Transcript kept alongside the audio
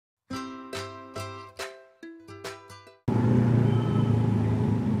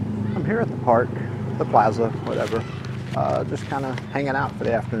here at the park, the plaza, whatever, just kind of hanging out for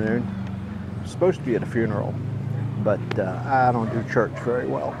the afternoon. I'm supposed to be at a funeral, but I don't do church very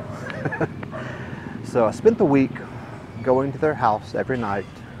well. So I spent the week going to their house every night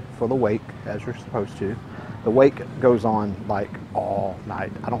for the wake, as you're supposed to. The wake goes on like all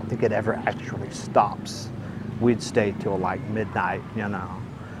night. I don't think it ever actually stops. We'd stay till like midnight, you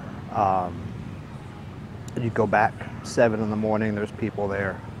know. You go back 7 in the morning, there's people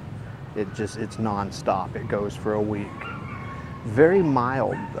there. It's non-stop. It goes for a week. Very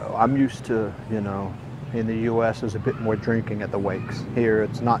mild though. I'm used to, you know, in the US there's a bit more drinking at the wakes. Here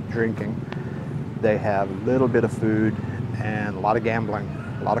it's not drinking. They have a little bit of food and a lot of gambling.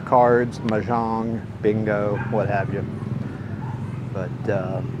 A lot of cards, mahjong, bingo, what have you. But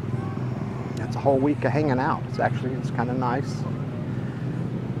it's a whole week of hanging out. It's kind of nice.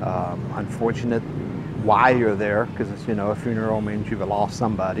 Unfortunate why you're there, because it's, you know, a funeral means you've lost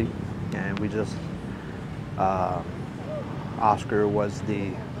somebody, and we just Oscar was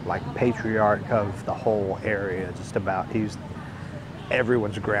the like patriarch of the whole area, just about. He's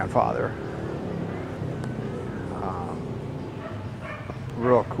everyone's grandfather.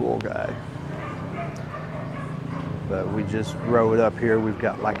 Real cool guy. But we just rode up here. We've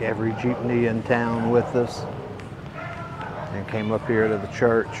got like every jeepney in town with us, and came up here to the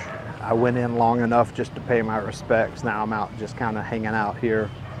church. I went in long enough just to pay my respects. Now I'm out just kind of hanging out here.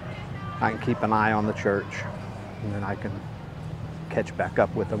 I can keep an eye on the church, and then I can catch back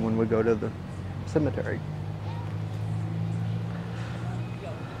up with them when we go to the cemetery.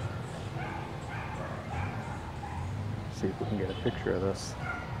 See if we can get a picture of this.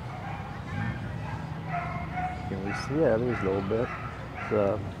 Can we see? Yeah, there's a little bit.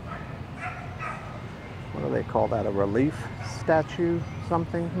 What do they call that? A relief statue?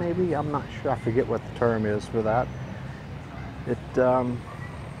 Something maybe? I'm not sure. I forget what the term is for that. It's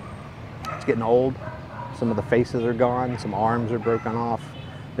getting old. Some of the faces are gone. Some arms are broken off.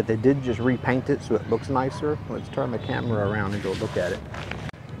 But they did just repaint it so it looks nicer. Let's turn the camera around and go look at it.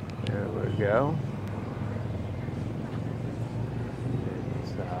 There we go.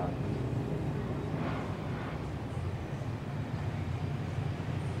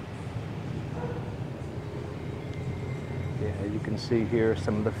 You can see here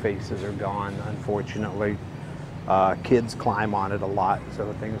some of the faces are gone, unfortunately. Kids climb on it a lot,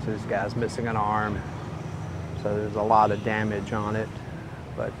 so things, this guy's missing an arm, so there's a lot of damage on it.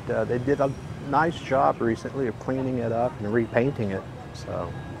 But they did a nice job recently of cleaning it up and repainting it,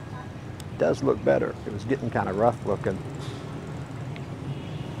 so it does look better. It was getting kind of rough looking.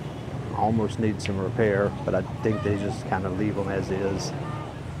 Almost needs some repair, but I think they just kind of leave them as is.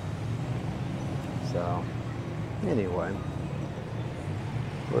 So anyway,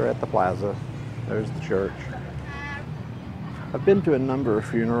 we're at the plaza. There's the church. I've been to a number of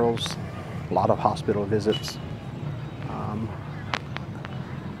funerals, a lot of hospital visits.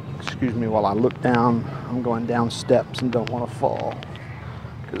 Excuse me while I look down. I'm going down steps and don't want to fall,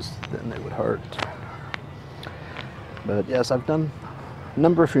 because then they would hurt. But yes, I've done a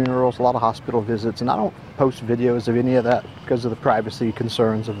number of funerals, a lot of hospital visits, and I don't post videos of any of that because of the privacy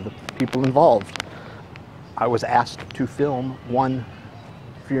concerns of the people involved. I was asked to film one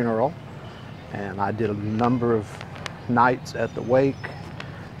funeral, and I did a number of nights at the wake,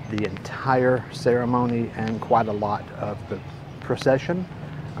 the entire ceremony, and quite a lot of the procession.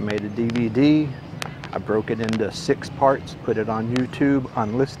 I made a DVD. I broke it into 6 parts, put it on YouTube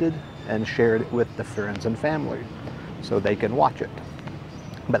unlisted, and shared it with the friends and family so they can watch it.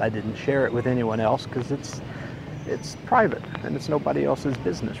 But I didn't share it with anyone else because it's private and it's nobody else's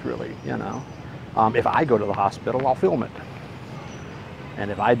business, really, you know. If I go to the hospital, I'll film it. And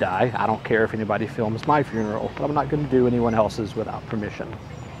if I die, I don't care if anybody films my funeral, but I'm not going to do anyone else's without permission.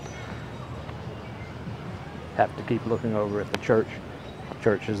 Have to keep looking over at the church. The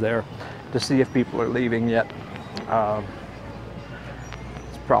church is there to see if people are leaving yet.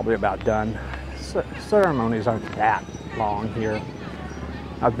 It's probably about done. Ceremonies aren't that long here.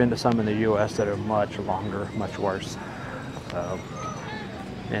 I've been to some in the US that are much longer, much worse. So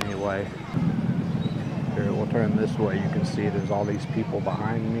anyway, here, we'll turn this way. You can see there's all these people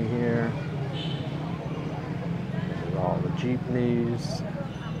behind me here. There's all the jeepneys.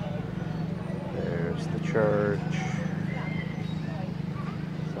 There's the church.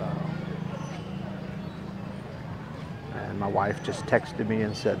 And my wife just texted me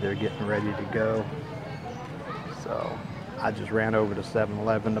and said they're getting ready to go. So I just ran over to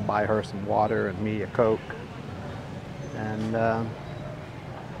 7-Eleven to buy her some water and me a Coke. And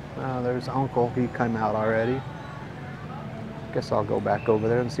there's Uncle. He came out already. Guess I'll go back over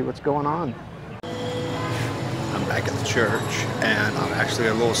there and see what's going on. I'm I'm back at the church, and I'm actually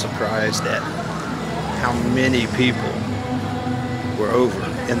a little surprised at how many people were over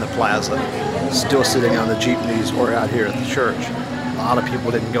in the plaza, still sitting on the jeepneys or out here at the church. A lot of people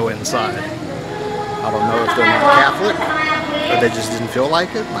didn't go inside. I don't know if they're not Catholic or they just didn't feel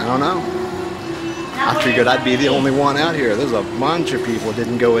like it. I don't know. I figured I'd be the only one out here. There's a bunch of people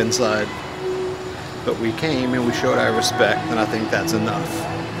didn't go inside. But we came and we showed our respect, and I think that's enough.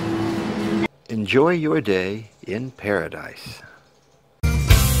 Enjoy your day in paradise.